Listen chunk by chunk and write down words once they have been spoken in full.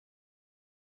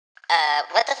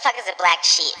What the fuck is a black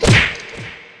sheep?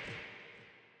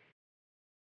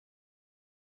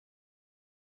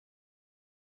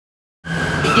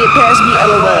 Get past me,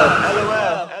 LOL.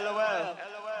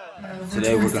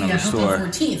 Today we're gonna restore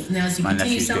my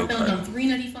nephew's go-kart.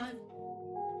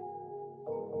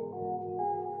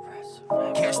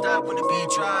 Can't stop when the beat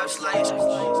drives like.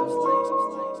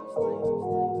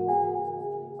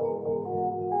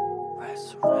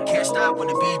 Can't stop when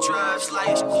the beat drives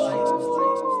like.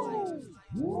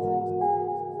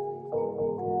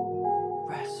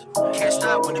 Can't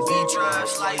stop when the beat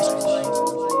drives like.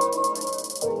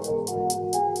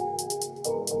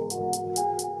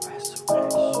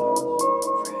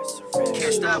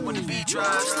 Can't stop when the beat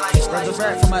drives like.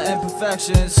 Resurrect from my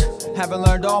imperfections. Haven't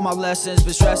learned all my lessons,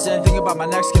 been stressing, thinking about my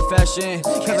next confession.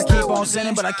 Cause I keep on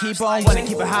sinning, but I keep on winning.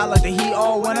 Keep it high like the heat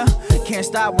all winter. Can't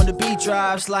stop when the beat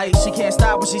drives like. She can't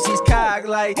stop when she sees cock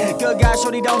like. Good guy,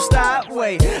 shorty, don't stop,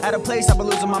 wait. At a place, I've been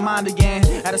losing my mind again.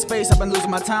 At a space, I've been losing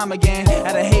my time again.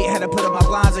 At a hate, had to put up my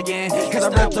blinds again. Cause I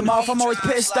ripped them off, I'm always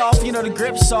pissed off. You know the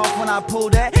grip's soft when I pull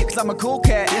that. Cause I'm a cool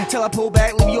cat, till I pull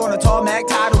back, leave you on a tarmac.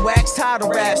 Tired of wax, tired of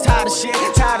raps, tired of shit,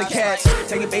 tired of cats.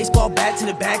 Take a baseball bat to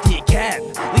the back of your cap.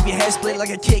 Leave your head split like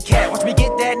a Kit Kat. Watch me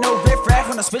get that no riff raff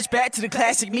when I switch back to the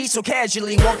classic me. So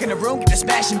casually walk in the room, get the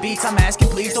smashing beats. I'm asking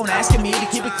please, don't ask me to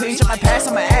keep it clean. Shut my past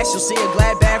on my ass, you'll see a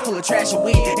glad bag full of trash and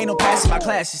weed. Ain't no passing my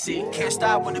class, you see. Can't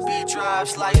stop when the beat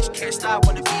drives like. Can't stop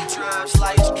when the beat drives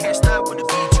like. Can't stop when the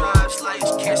beat drives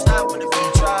like. Can't stop when the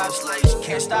beat drives like.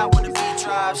 Can't stop when the beat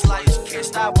drives like. Can't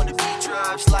stop when the beat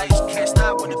drives like. Can't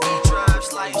stop when the beat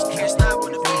drives like. Can't stop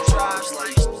when the beat drives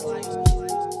like.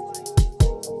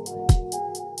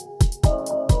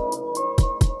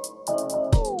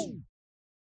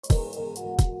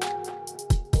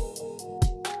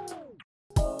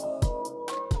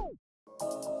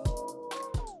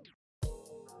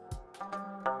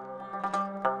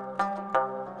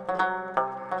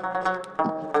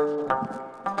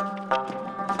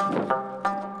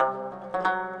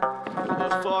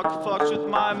 Fucks with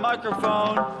my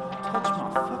microphone. Touch my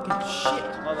fucking shit,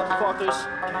 motherfuckers.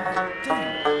 God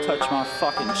damn. Touch my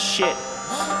fucking shit.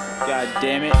 God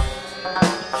damn it.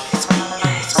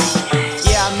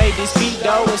 Yeah, I made this beat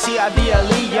though, and see I be a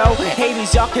Leo.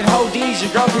 Haters, y'all can hold these,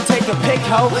 your girl can take a pic,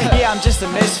 ho. Yeah, I'm just a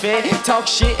misfit, talk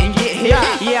shit and get hit.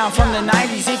 Yeah, I'm from the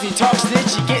 90s, if you talk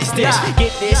snitch, you get stitched.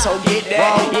 Get this, or get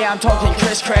that. Yeah, I'm talking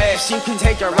Chris Crafts. You can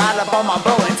take a ride up on my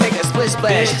boat and take a split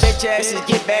splash. Bitch asses,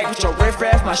 get back with your riff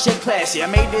raff, my shit classy. I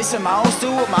made this in my own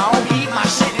stew with my own beat, my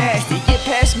shit nasty. Get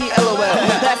past me, LOL,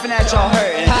 laughing at y'all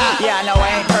hurting. Yeah, I know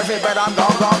I ain't perfect, but I'm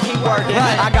gon' keep working.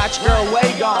 I got your girl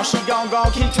way gone, she gon'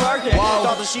 keep twerking.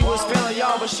 Thought that she was feeling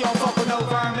y'all, but she don't fuck with no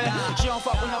vermin. She don't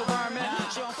fuck with no vermin.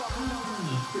 She don't fuck with no vermin.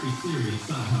 It's a pretty serious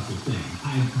side hustle thing. I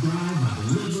drive, I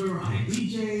deliver, I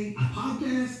DJ, I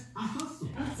podcast, I hustle.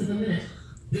 That's a minute.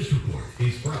 This report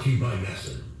is brought to you by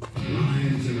Nesson.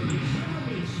 Lions in a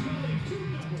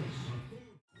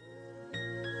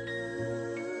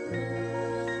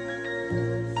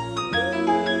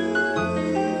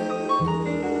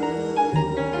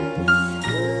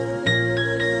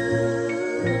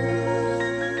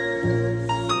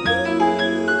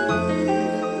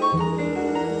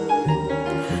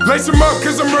Lace them up,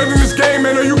 cause I'm running this game,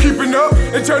 man, are you keeping up?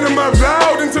 And turn them up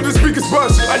loud until the speakers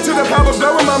bust. I to the power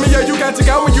blowing, mama, yeah, you got to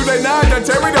go when you lay nine. Now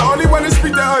Terry, the only one to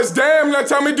speak to us. Damn, now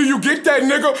tell me, do you get that,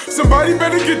 nigga? Somebody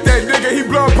better get that, nigga, he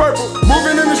blood purple.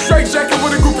 Moving in a straight jacket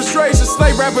with a group of strays. A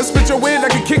slave rapper, spit your wig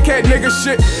like a Kit Kat, nigga,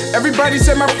 shit. Everybody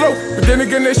said my flow, but then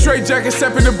again, they straight jacket,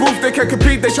 step in the booth, they can't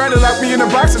compete. They try to lock me in a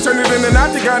box and turn it in an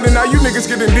octagon, and now you niggas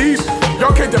getting leave.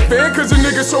 Y'all can't defend cause the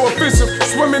nigga's so offensive.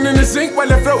 Swimming in the zinc while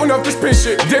they're floating off this pin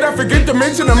shit. Did I forget to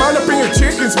mention I'm out up in your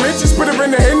chickens? Mentions put her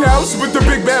in the hen house with the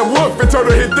big bad wolf and told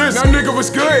her hit this. Now nigga was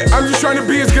good, I'm just trying to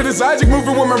be as good as Isaac.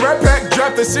 Moving with my rap pack,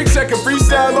 dropped a 6-second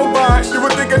freestyle on by. You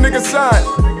would think a nigga signed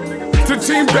to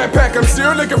team backpack, I'm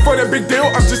still looking for that big deal.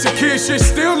 I'm just a kid, shit,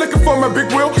 still looking for my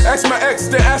big wheel. Ask my ex,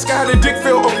 then ask her how the dick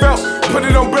feel or felt. Put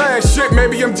it on blast, shit,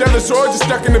 maybe I'm jealous or just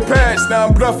stuck in the past. Now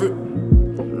I'm bluffing.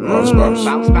 Bounce, bounce,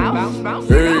 bounce, bounce, bounce,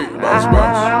 hey, bounce,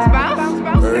 bounce, bounce,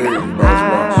 bounce, hey, bounce,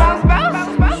 bounce,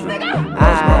 bounce, bounce, nigga,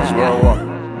 bounce, bounce, roll one,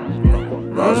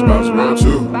 bounce, bounce, roll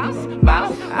two, bounce,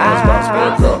 bounce, bounce, bounce,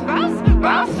 back up, bounce,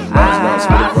 bounce, bounce, bounce,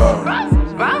 bounce, bounce,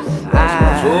 bounce, bounce,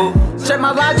 bounce, bounce, Strap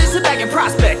my life, just sit back and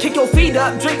prospect. Kick your feet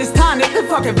up, drink this tonic, then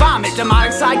fucking vomit.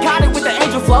 Demonic psychotic with the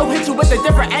angel flow. Hit you with a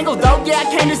different angle though. Yeah, I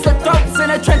came to slip throats in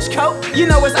a trench coat. You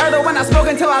know it's Erdle when I smoke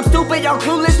until I'm stupid. Y'all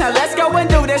clueless, now let's go and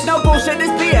do this. No bullshit,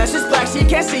 this BS. This black sheep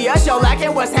can't see us. Y'all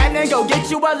lacking what's happening, go get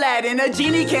you Aladdin. A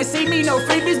genie can't see me, no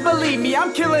freebies, believe me.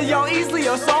 I'm killing y'all easily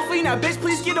or softly. Now bitch,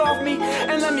 please get off me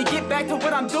and let me get back to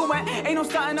what I'm doing. Ain't no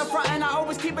starting up front and I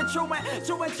always keep it truant.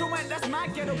 That's my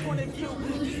ghetto point of view.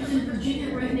 In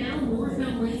Virginia right now, more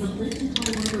families of Lincoln,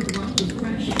 Colorado, blocked with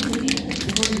correction city.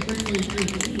 According to Franklin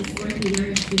County Police, regular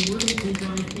has been willingly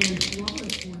drive and swallow.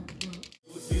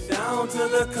 Put you down to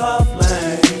the cuff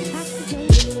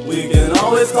lane. We can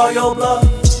always call your bluff.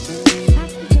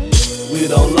 We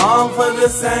don't long for the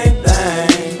same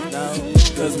thing, no,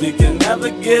 cause we can never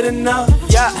get enough.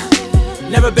 Yeah.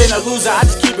 Never been a loser, I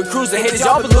just keep it cruising. Haters,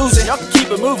 y'all been losing, y'all can keep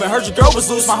it moving. Heard your girl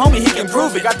was loose, my homie, he can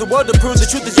prove it. Got the world to prove the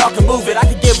truth that y'all can move it. I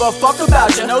can give a fuck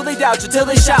about you, know they doubt you till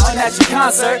they shouting at your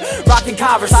concert. Rockin'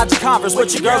 Converse, hide your Converse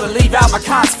with your girl and leave out my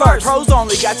cons first. Pros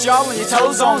only, got y'all on your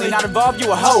toes only. Not involved,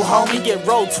 you a hoe, homie. Get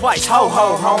rolled twice, ho,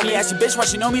 homie. Ask your bitch why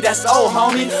she know me, that's old,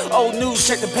 homie. Old news,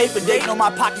 check the paper date. Know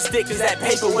my pocket stick is that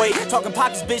paperweight. Talking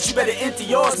pockets, bitch, you better empty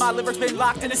yours. My liver's been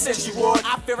locked in a century ward.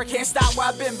 I fear I can't stop where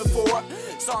I've been before,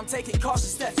 so I'm taking cautious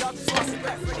steps. Y'all just lost it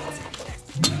back for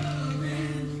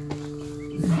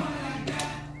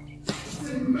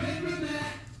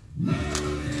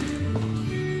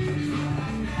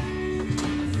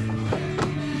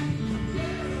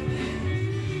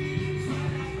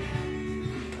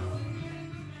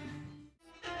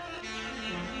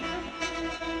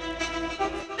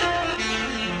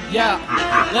Yeah,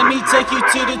 let me take you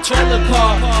to the trailer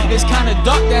park. It's kinda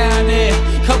dark down there.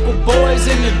 Couple boys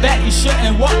in the back, you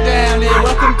shouldn't walk down there.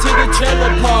 Welcome to the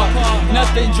trailer park.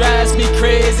 Nothing drives me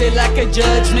crazy like a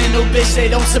judgmental bitch. They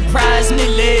don't surprise me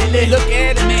lately. Look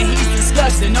at him and he's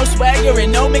disgusting. No swagger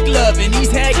and no McLovin.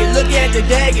 He's haggard, look at the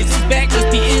daggers. His back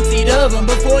must be emptied of him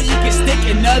before you can stick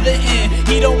another in.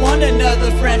 He don't want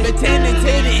another friend, pretending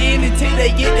to the end until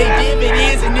they get their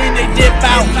dividends and then they dip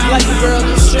out. Like a girl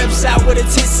who strips out with her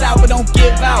tits out but don't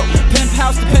give out. Pimp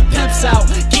house to pimps out.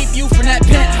 Keep you from that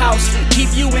penthouse.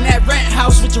 Keep you in that rent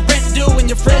house with your rent due and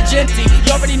your fridge empty.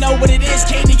 You already know what it is,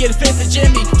 can't you get a fifth of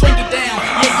Jimmy? Drink it down.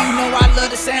 Yeah, you know I love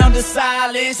the sound of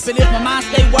silence, but if my mind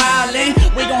stay wildin',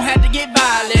 we gon' have to get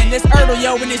violent. This Erdle,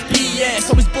 yo, and this BS.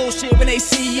 Always bullshit when they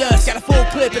see us. Got a full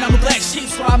clip and I'm a black sheep,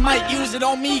 so I might use it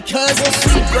on me, cuz we'll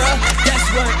see, bruh.